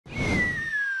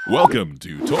Welcome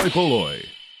to toy-polloi.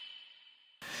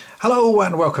 Hello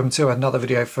and welcome to another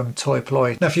video from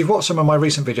toy-polloi. Now if you've watched some of my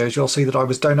recent videos you'll see that I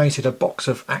was donated a box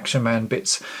of Action Man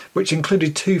bits which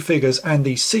included 2 figures and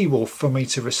the sea wolf for me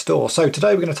to restore. So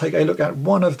today we're going to take a look at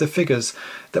one of the figures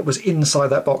that was inside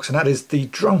that box, and that is the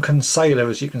drunken sailor,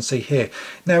 as you can see here.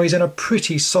 Now he's in a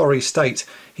pretty sorry state.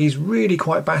 He's really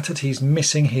quite battered, he's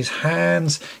missing his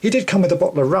hands. He did come with a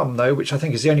bottle of rum though, which I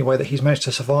think is the only way that he's managed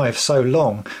to survive so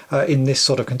long in this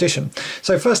sort of condition.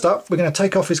 So first up we're going to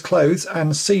take off his clothes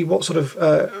and see what sort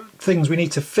of things we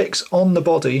need to fix on the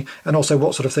body, and also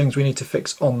what sort of things we need to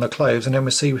fix on the clothes, and then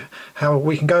we'll see how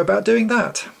we can go about doing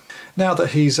that. Now that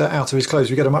he's out of his clothes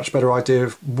we get a much better idea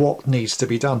of what needs to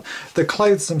be done. The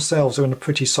clothes themselves are in a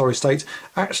pretty sorry state.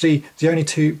 Actually the only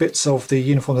 2 bits of the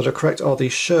uniform that are correct are the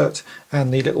shirt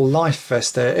and the little life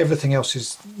vest there. Everything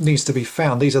else needs to be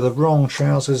found. These are the wrong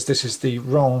trousers, this is the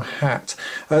wrong hat.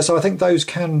 So I think those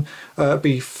can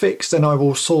be fixed, and I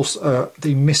will source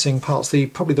the missing parts.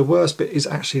 Probably the worst bit is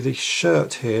actually the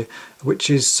shirt here, which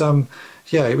is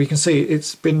yeah, we can see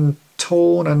it's been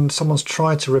torn and someone's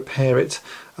tried to repair it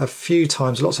a few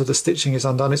times. Lots of the stitching is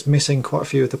undone. It's missing quite a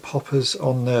few of the poppers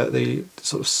on the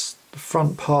sort of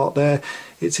front part there.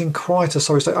 It's in quite a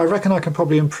sorry state. I reckon I can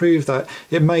probably improve that.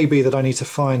 It may be that I need to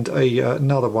find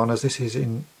another one, as this is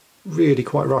in really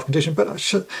quite rough condition, but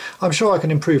I'm sure I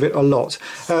can improve it a lot.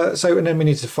 And then we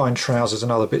need to find trousers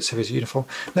and other bits of his uniform.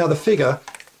 Now the figure,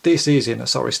 this is in a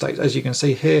sorry state. As you can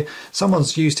see here,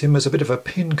 someone's used him as a bit of a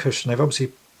pin cushion. They've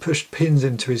obviously pushed pins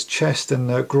into his chest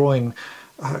and groin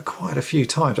quite a few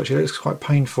times. Actually it looks quite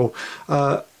painful,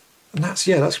 and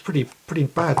that's pretty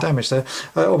bad damage there.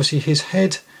 Obviously his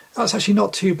head, that's actually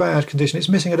not too bad condition. It's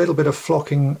missing a little bit of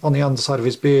flocking on the underside of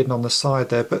his beard and on the side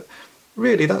there, but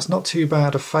really that's not too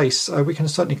bad a face. We can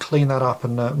certainly clean that up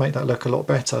and make that look a lot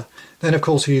better. Then of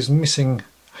course he's missing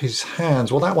his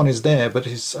hands. Well, that one is there, but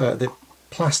his the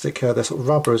plastic, the sort of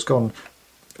rubber has gone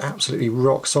absolutely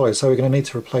rock solid, so we're going to need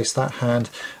to replace that hand.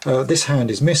 This hand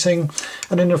is missing,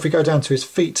 and then if we go down to his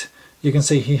feet you can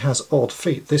see he has odd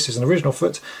feet. This is an original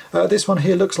foot. This one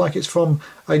here looks like it's from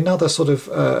another sort of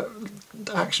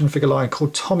action figure line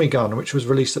called Tommy Gun, which was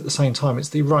released at the same time. It's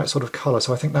the right sort of colour,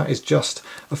 so I think that is just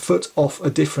a foot off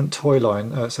a different toy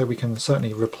line, so we can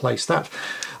certainly replace that.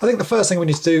 I think the first thing we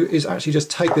need to do is actually just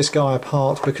take this guy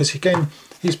apart, because again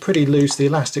he's pretty loose. The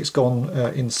elastic's gone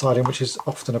inside him, which is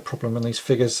often a problem in these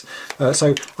figures. So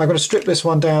I'm going to strip this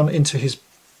one down into his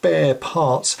bare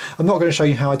parts. I'm not going to show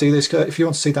you how I do this. If you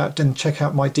want to see that, then check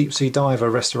out my deep sea diver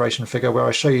restoration figure, where I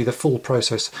show you the full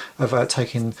process of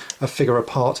taking a figure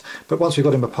apart. But once we've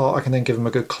got him apart I can then give him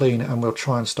a good clean, and we'll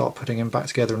try and start putting him back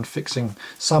together and fixing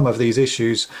some of these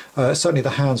issues. Certainly the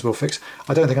hands will fix.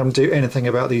 I don't think I'm going to do anything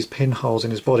about these pinholes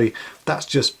in his body. That's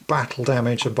just battle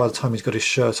damage, and by the time he's got his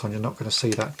shirt on you're not going to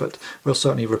see that, but we'll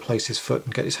certainly replace his foot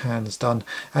and get his hands done,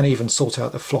 and even sort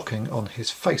out the flocking on his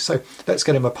face. So let's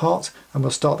get him apart and we'll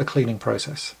start the cleaning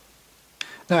process.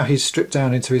 Now he's stripped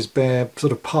down into his bare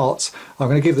sort of parts. I'm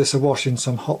going to give this a wash in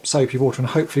some hot soapy water and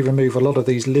hopefully remove a lot of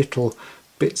these little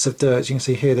bits of dirt. You can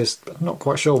see here there's, I'm not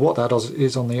quite sure what that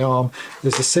is on the arm.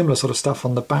 There's a similar sort of stuff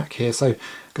on the back here, so I'm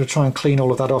going to try and clean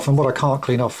all of that off, and what I can't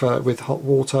clean off with hot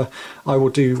water I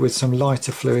will do with some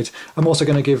lighter fluid. I'm also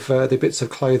going to give the bits of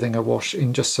clothing a wash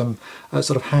in just some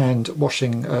sort of hand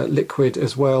washing liquid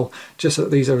as well, just so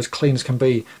that these are as clean as can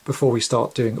be before we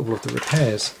start doing all of the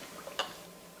repairs.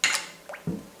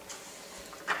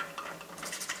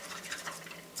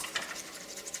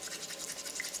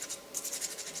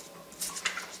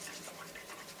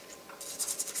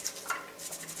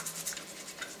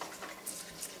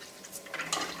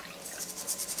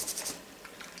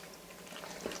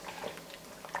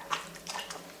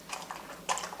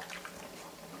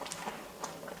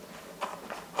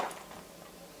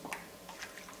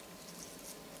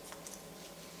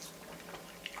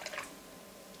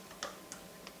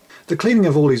 The cleaning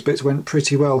of all these bits went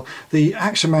pretty well. The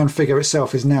Action Man figure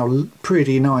itself is now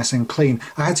pretty nice and clean.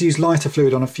 I had to use lighter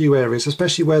fluid on a few areas,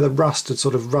 especially where the rust had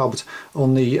sort of rubbed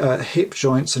on the hip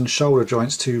joints and shoulder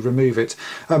joints, to remove it.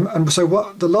 And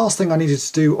so the last thing I needed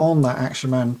to do on that Action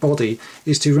Man body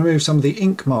is to remove some of the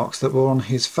ink marks that were on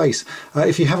his face.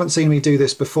 If you haven't seen me do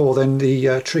this before, then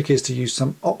the trick is to use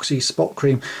some Oxy spot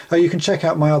cream. You can check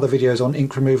out my other videos on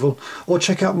ink removal, or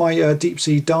check out my deep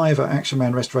sea diver Action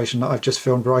Man restoration that I've just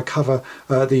filmed, where I cover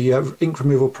the ink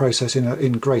removal process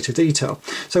in greater detail.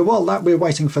 So while we're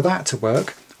waiting for that to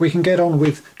work, we can get on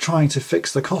with trying to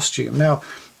fix the costume. Now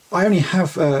I only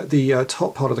have the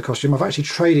top part of the costume. I've actually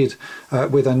traded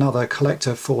with another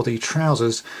collector for the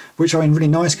trousers, which are in really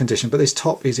nice condition, but this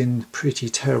top is in pretty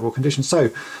terrible condition. So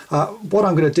what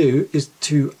I'm going to do is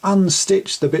to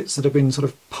unstitch the bits that have been sort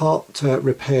of part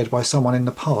repaired by someone in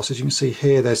the past. As you can see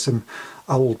here, there's some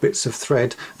old bits of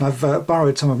thread, and I've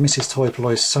borrowed some of Mrs.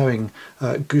 Toy-Polloi's sewing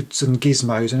goods and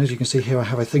gizmos, and as you can see here I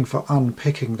have a thing for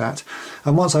unpicking that.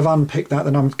 And once I've unpicked that,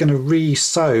 then I'm going to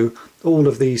re-sew all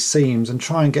of these seams and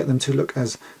try and get them to look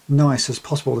as nice as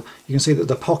possible. You can see that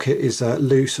the pocket is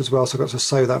loose as well, so I've got to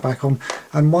sew that back on,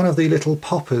 and one of the little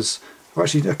poppers, or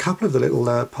actually a couple of the little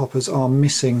poppers, are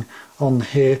missing on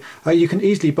here. You can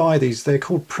easily buy these. They're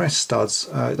called press studs.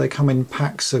 They come in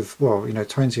packs of, well,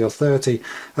 20 or 30,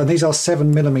 and these are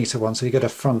 7mm ones, so you get a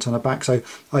front and a back. So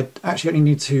I actually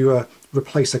only need to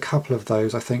replace a couple of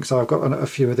those, I think. So I've got a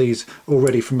few of these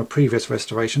already from a previous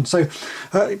restoration. So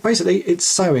basically it's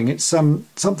sewing. It's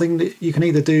something that you can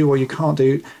either do or you can't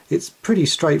do. It's pretty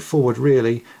straightforward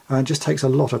really, and just takes a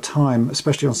lot of time,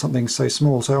 especially on something so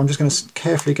small. So I'm just going to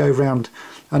carefully go round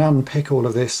and unpick all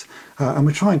of this, and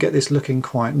we'll try and get this looking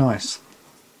quite nice.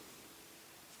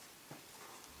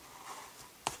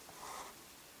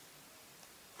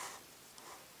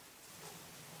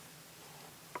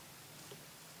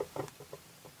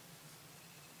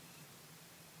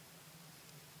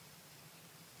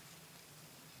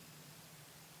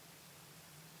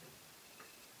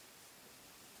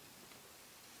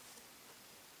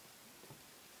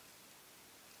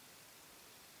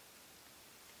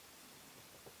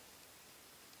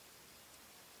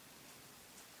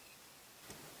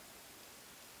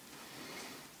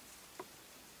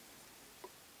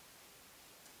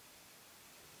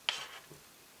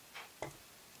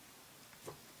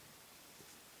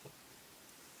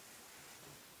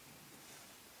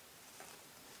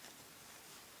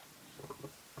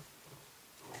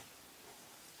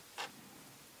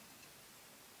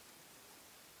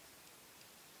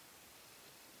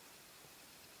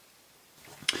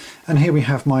 And here we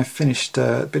have my finished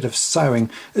bit of sewing.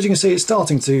 As you can see, it's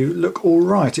starting to look all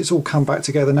right. It's all come back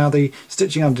together. Now the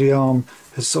stitching under the arm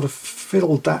has sort of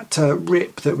filled that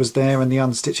rip that was there, and the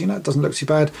unstitching, that doesn't look too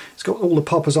bad. It's got all the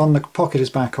poppers on, the pocket is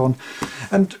back on.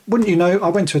 And wouldn't you know, I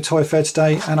went to a toy fair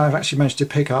today and I've actually managed to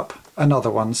pick up another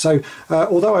one. So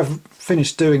although I've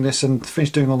finished doing this and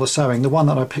finished doing all the sewing, the one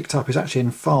that I picked up is actually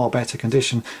in far better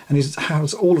condition, and it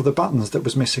has all of the buttons that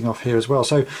was missing off here as well.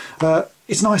 So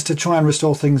it's nice to try and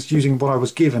restore things using what I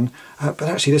was given, but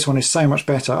actually this one is so much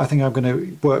better. I think I'm going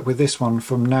to work with this one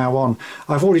from now on.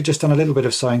 I've already just done a little bit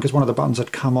of sewing because one of the buttons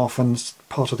had come off and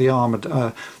part of the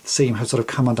arm seam had sort of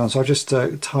come undone, so I've just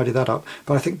tidied that up.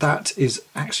 But I think that is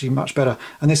actually much better,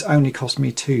 and this only cost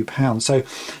me £2. So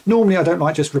normally I don't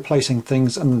like just replacing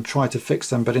things and try to fix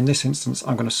them, but in this instance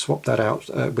I'm going to swap that out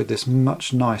with this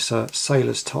much nicer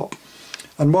sailor's top.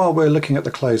 And while we're looking at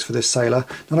the clothes for this sailor,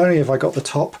 not only have I got the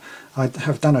top, I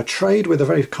have done a trade with a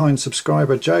very kind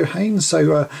subscriber, Joe Haynes.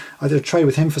 So I did a trade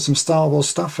with him for some Star Wars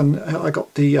stuff, and I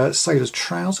got the sailor's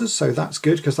trousers, so that's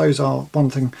good because those are one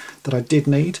thing that I did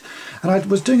need. And I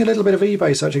was doing a little bit of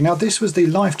eBay searching. Now this was the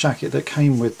life jacket that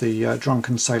came with the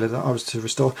drunken sailor that I was to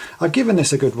restore. I've given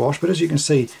this a good wash, but as you can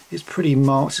see, it's pretty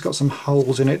marked. It's got some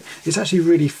holes in it. It's actually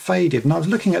really faded, and I was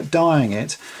looking at dyeing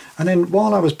it. And then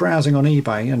while I was browsing on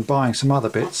eBay and buying some other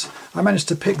bits, I managed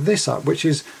to pick this up, which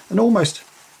is an almost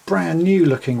brand new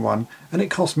looking one, and it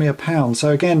cost me £1. So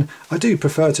again, I do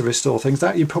prefer to restore things.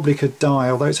 That you probably could dye,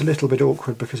 although it's a little bit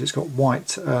awkward because it's got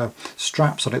white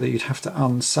straps on it that you'd have to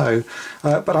unsew.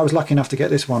 But I was lucky enough to get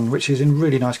this one, which is in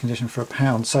really nice condition for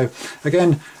 £1. So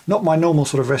again, not my normal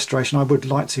sort of restoration. I would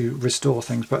like to restore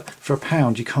things, but for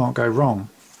 £1 you can't go wrong.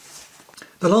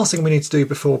 The last thing we need to do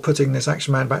before putting this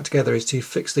action man back together is to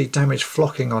fix the damaged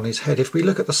flocking on his head. If we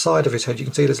look at the side of his head, you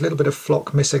can see there's a little bit of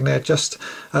flock missing there just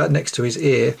next to his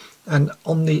ear, and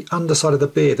on the underside of the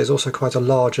beard there's also quite a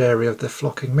large area of the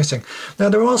flocking missing. Now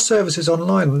there are services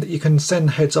online that you can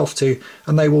send heads off to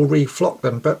and they will re-flock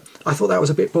them, but I thought that was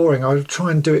a bit boring. I would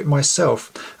try and do it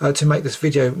myself to make this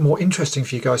video more interesting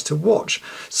for you guys to watch.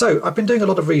 So I've been doing a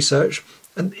lot of research,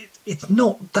 and it's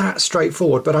not that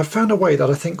straightforward, but I've found a way that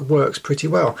I think works pretty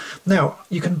well. Now,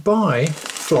 you can buy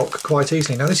flock quite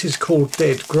easily. Now, this is called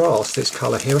Dead Grass, this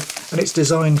colour here, and it's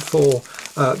designed for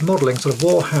modelling sort of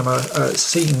Warhammer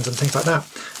scenes and things like that.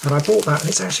 And I bought that, and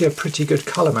it's actually a pretty good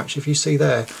colour match. If you see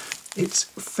there, it's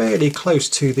fairly close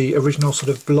to the original sort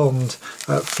of blonde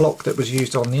flock that was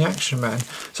used on the Action Man.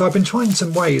 So I've been trying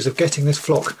some ways of getting this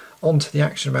flock onto the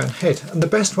Action Man head, and the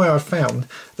best way I've found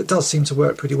that does seem to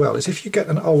work pretty well is if you get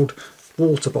an old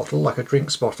water bottle, like a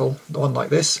drinks bottle, one like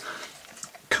this,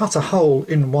 cut a hole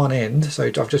in one end, so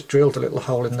I've just drilled a little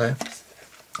hole in there,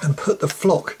 and put the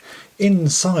flock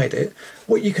inside it,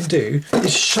 what you can do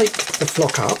is shake the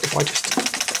flock up. If I just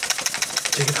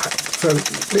do that for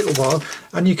a little while,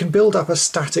 and you can build up a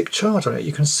static charge on it.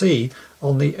 You can see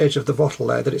on the edge of the bottle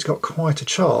there that it's got quite a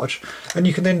charge, and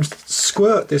you can then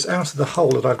squirt this out of the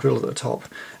hole that I've drilled at the top,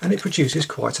 and it produces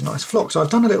quite a nice flock. So I've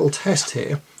done a little test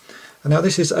here, and now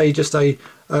this is just a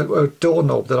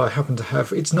doorknob that I happen to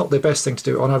have. It's not the best thing to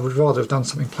do it on. I would rather have done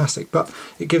something plastic, but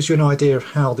it gives you an idea of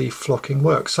how the flocking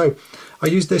works. So I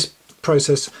use this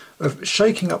process of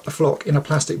shaking up the flock in a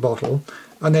plastic bottle,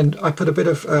 and then I put a bit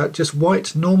of just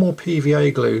white normal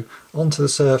PVA glue onto the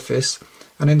surface,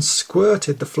 and then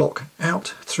squirted the flock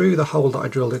out through the hole that I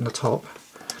drilled in the top,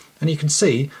 and you can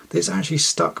see that it's actually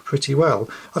stuck pretty well.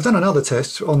 I've done another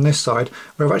test on this side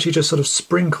where I've actually just sort of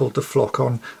sprinkled the flock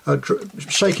on,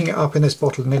 shaking it up in this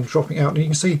bottle and then dropping it out, and you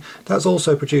can see that's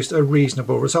also produced a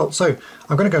reasonable result. So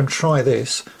I'm going to go and try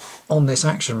this on this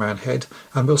Action Man head,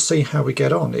 and we'll see how we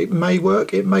get on. It may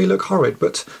work, it may look horrid,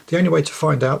 but the only way to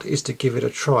find out is to give it a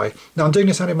try. Now I'm doing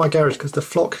this out in my garage because the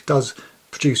flock does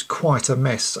produce quite a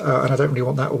mess, and I don't really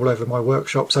want that all over my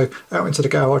workshop. So out into the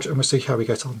garage and we'll see how we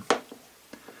get on.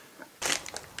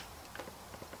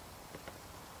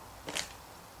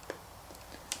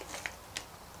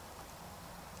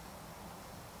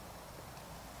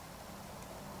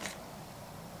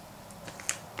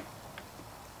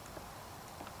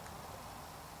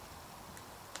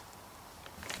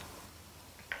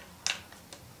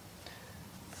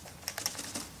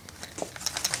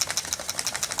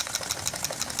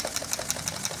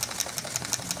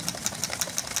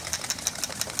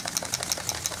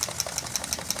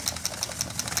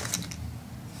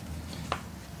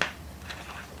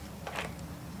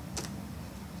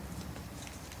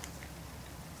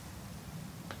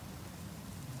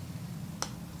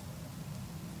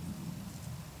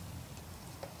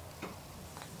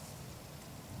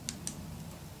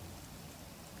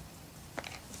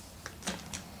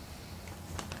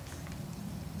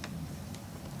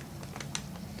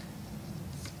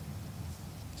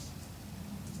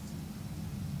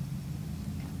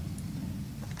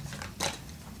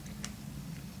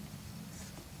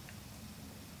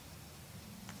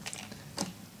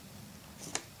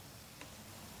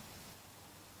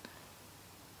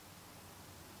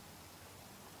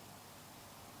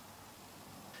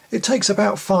 It takes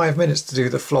about 5 minutes to do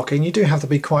the flocking. You do have to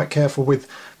be quite careful with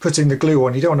putting the glue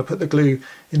on. You don't want to put the glue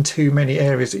in too many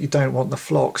areas that you don't want the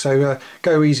flock, so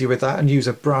go easy with that and use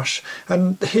a brush.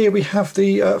 And here we have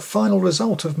the final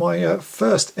result of my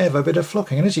first ever bit of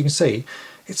flocking, and as you can see,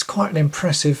 it's quite an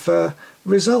impressive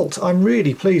result. I'm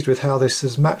really pleased with how this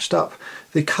has matched up.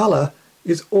 The colour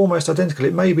is almost identical.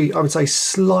 It may be, I would say,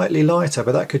 slightly lighter,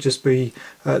 but that could just be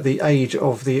the age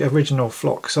of the original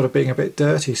flock sort of being a bit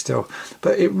dirty still.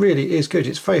 But it really is good.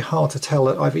 It's very hard to tell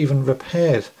that I've even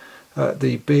repaired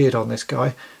the beard on this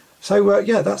guy. So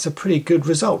yeah, that's a pretty good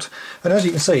result. And as you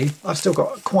can see, I've still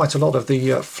got quite a lot of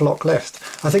the flock left.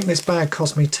 I think this bag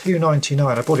cost me $2.99.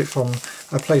 I bought it from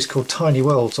a place called Tiny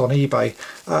Worlds on eBay.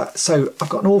 So I've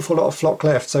got an awful lot of flock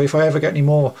left. So if I ever get any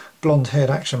more blonde-haired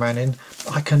Action Man in,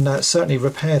 I can certainly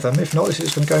repair them. If not, this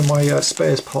is going to go in my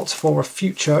spares pots for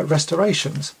future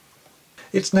restorations.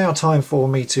 It's now time for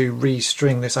me to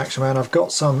restring this Action Man. I've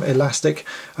got some elastic.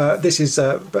 This is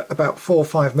about 4 or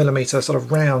 5 millimeter sort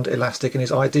of round elastic and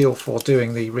is ideal for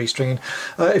doing the restringing.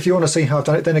 If you want to see how I've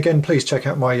done it, then again please check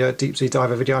out my deep sea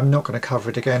diver video. I'm not going to cover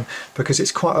it again because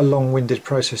it's quite a long-winded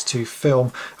process to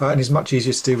film and is much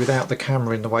easier to do without the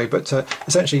camera in the way. But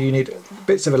essentially you need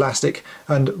bits of elastic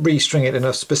and restring it in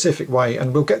a specific way,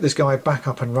 and we'll get this guy back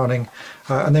up and running,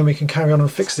 and then we can carry on and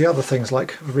fix the other things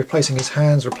like replacing his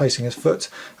hands, replacing his foot,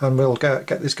 and we'll get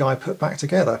this guy put back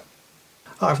together.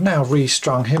 I've now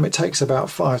restrung him. It takes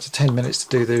about 5 to 10 minutes to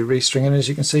do the restring, and as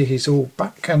you can see he's all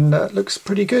back and looks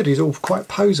pretty good. He's all quite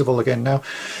poseable again now.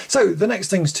 So the next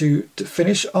things to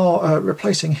finish are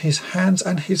replacing his hands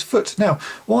and his foot. Now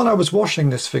while I was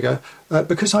washing this figure,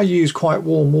 because I use quite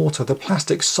warm water, the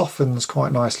plastic softens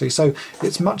quite nicely, so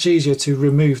it's much easier to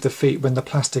remove the feet when the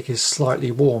plastic is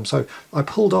slightly warm. So I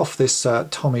pulled off this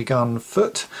Tommy gun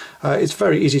foot. It's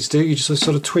very easy to do. You just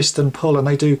sort of twist and pull and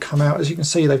they do come out. As you can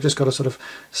see, they've just got a sort of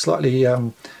slightly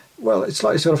well, it's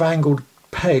slightly sort of angled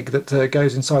peg that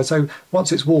goes inside, so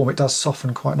once it's warm it does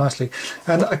soften quite nicely.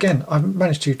 And again, I've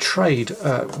managed to trade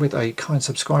with a kind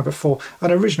subscriber for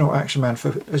an original Action Man.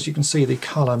 For, as you can see, the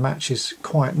colour matches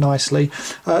quite nicely,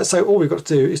 so all we've got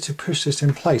to do is to push this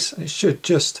in place and it should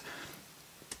just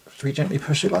If we gently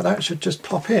push it like that, it should just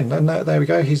pop in. And there we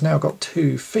go, he's now got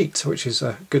 2 feet, which is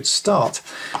a good start.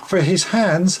 For his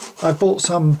hands, I bought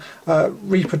some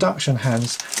reproduction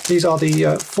hands. These are the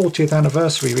 40th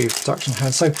anniversary reproduction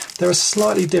hands, so they're a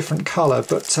slightly different colour,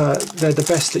 but they're the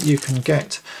best that you can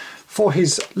get. For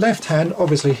his left hand,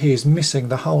 obviously he is missing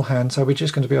the whole hand, so we're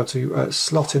just going to be able to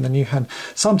slot in the new hand.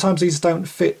 Sometimes these don't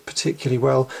fit particularly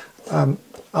well,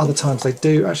 other times they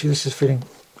do. Actually, this is feeling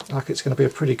like it's going to be a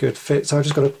pretty good fit, so I've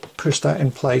just got to push that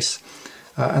in place,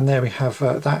 and there we have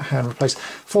that hand replaced.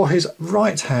 For his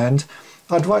right hand,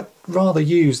 I'd rather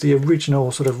use the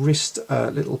original sort of wrist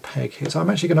little peg here, so I'm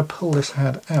actually going to pull this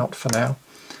hand out for now,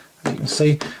 as you can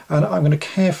see, and I'm going to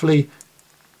carefully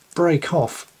break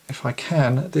off, if I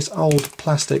can, this old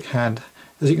plastic hand.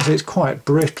 As you can see, it's quite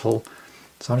brittle,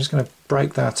 so I'm just going to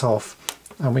break that off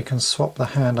and we can swap the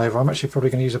hand over. I'm actually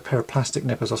probably going to use a pair of plastic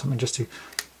nippers or something just to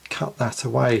cut that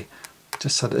away,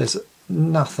 just so that there's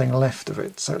nothing left of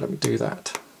it. So let me do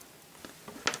that.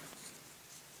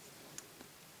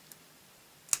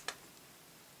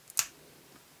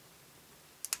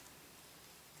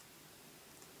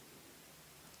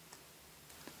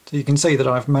 So you can see that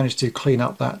I've managed to clean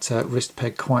up that wrist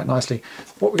peg quite nicely.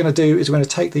 What we're going to do is we're going to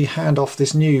take the hand off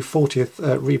this new 40th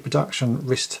reproduction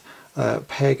wrist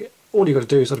peg. All you've got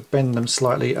to do is sort of bend them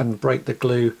slightly and break the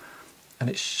glue, and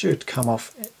it should come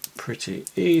off pretty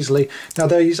easily. Now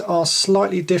these are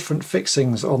slightly different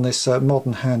fixings on this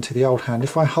modern hand to the old hand.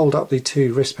 If I hold up the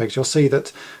 2 wrist pegs, you'll see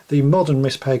that the modern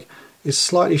wrist peg is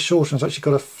slightly shorter and it's actually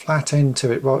got a flat end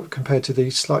to it, right, compared to the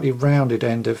slightly rounded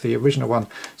end of the original one.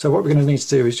 So what we're going to need to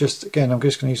do is just, again, I'm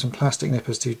just going to use some plastic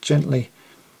nippers to gently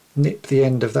nip the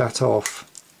end of that off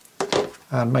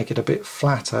and make it a bit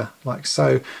flatter, like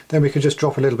so. Then we can just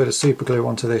drop a little bit of super glue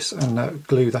onto this and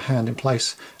glue the hand in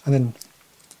place, and then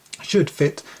it should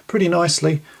fit pretty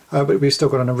nicely, but we've still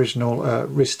got an original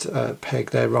wrist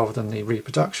peg there rather than the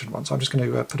reproduction one. So I'm just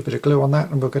going to put a bit of glue on that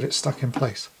and we'll get it stuck in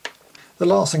place. The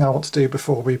last thing I want to do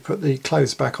before we put the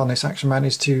clothes back on this action man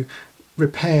is to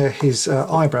repair his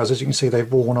eyebrows. As you can see,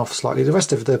 they've worn off slightly. The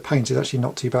rest of the paint is actually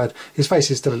not too bad. His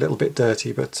face is still a little bit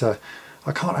dirty, but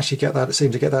I can't actually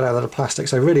seem to get that out of the plastic.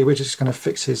 So really we're just going to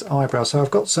fix his eyebrows. So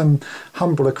I've got some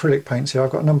Humbrol acrylic paints here.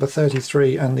 I've got number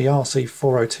 33 and the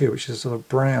RC402, which is sort of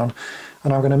brown,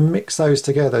 and I'm going to mix those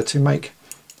together to make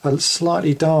a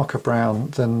slightly darker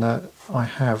brown than I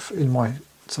have in my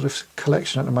sort of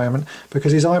collection at the moment,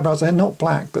 because his eyebrows, they're not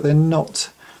black, but they're not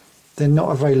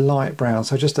a very light brown.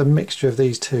 So just a mixture of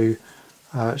these two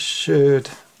should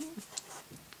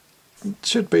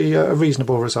be a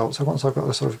reasonable result. So once I've got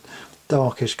a sort of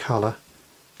darkish colour,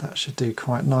 that should do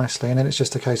quite nicely, and then it's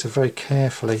just a case of very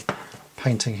carefully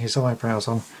painting his eyebrows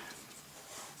on.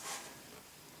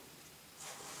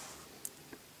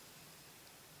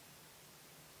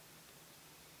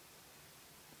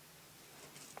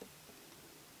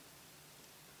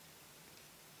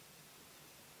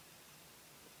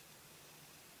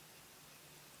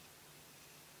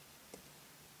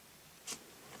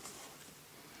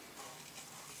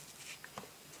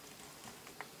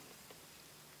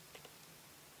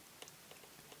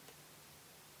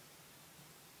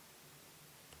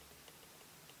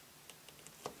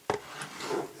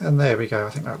 And there we go,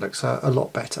 I think that looks a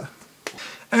lot better.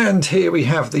 And here we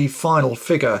have the final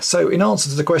figure. So in answer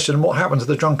to the question, what happened to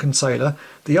the drunken sailor?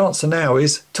 The answer now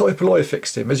is toy-polloi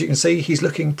fixed him. As you can see, he's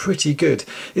looking pretty good.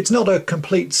 It's not a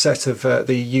complete set of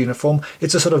the uniform.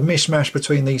 It's a sort of mishmash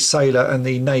between the sailor and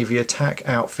the Navy attack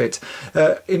outfit.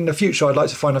 In the future, I'd like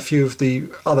to find a few of the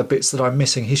other bits that I'm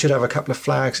missing. He should have a couple of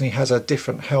flags and he has a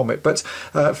different helmet. But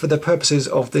for the purposes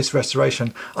of this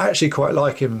restoration, I actually quite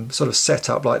like him sort of set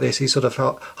up like this. He's sort of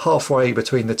halfway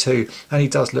between the two, and he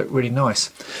does look really nice.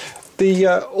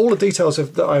 All the details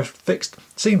that I've fixed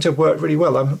seem to have worked really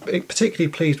well. I'm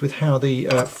particularly pleased with how the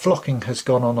flocking has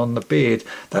gone on the beard.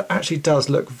 That actually does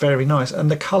look very nice, and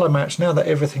the colour match, now that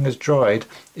everything has dried,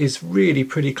 is really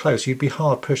pretty close. You'd be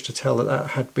hard pushed to tell that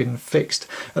that had been fixed,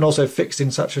 and also fixed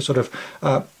in such a sort of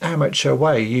amateur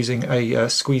way, using a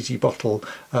squeezy bottle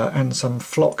and some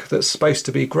flock that's supposed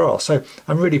to be grass. So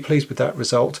I'm really pleased with that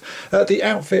result. The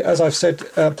outfit, as I've said,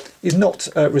 is not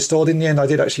restored. In the end, I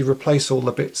did actually replace all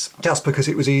the bits just because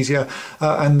it was easier,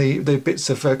 and the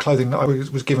bits of clothing that I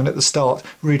was given at the start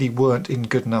really weren't in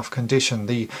good enough condition.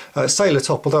 The sailor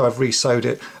top, although I've re-sewed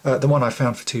it, the one I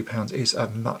found for £2 is a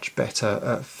much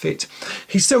better fit.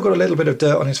 He's still got a little bit of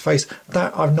dirt on his face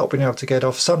that I've not been able to get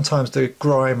off. Sometimes the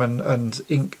grime and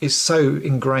ink is so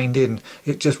ingrained in,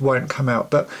 it just won't come out,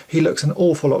 but he looks an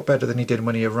awful lot better than he did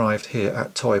when he arrived here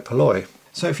at toy-polloi.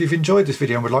 So if you've enjoyed this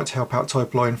video and would like to help out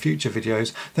toy-polloi in future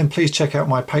videos, then please check out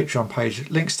my Patreon page.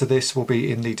 Links to this will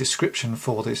be in the description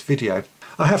for this video.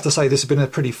 I have to say this has been a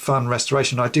pretty fun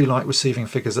restoration. I do like receiving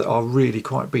figures that are really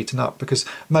quite beaten up, because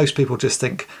most people just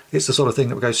think it's the sort of thing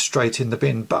that will go straight in the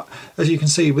bin. But as you can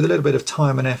see, with a little bit of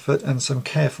time and effort and some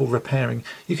careful repairing,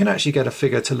 you can actually get a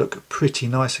figure to look pretty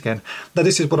nice again. Now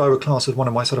this is what I would class as one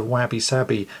of my sort of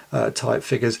wabby-sabby type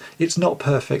figures. It's not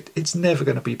perfect, it's never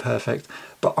going to be perfect,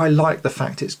 but I like the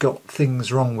fact it's got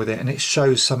things wrong with it, and it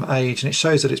shows some age, and it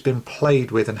shows that it's been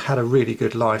played with and had a really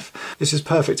good life. This is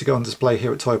perfect to go on display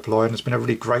here at toy-polloi, and it's been a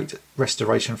really great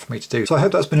restoration for me to do. So I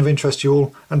hope that's been of interest to you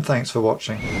all, and thanks for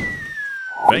watching.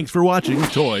 Thanks for watching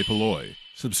toy-polloi.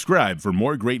 Subscribe for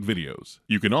more great videos.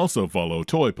 You can also follow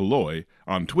toy-polloi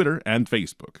on Twitter and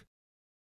Facebook.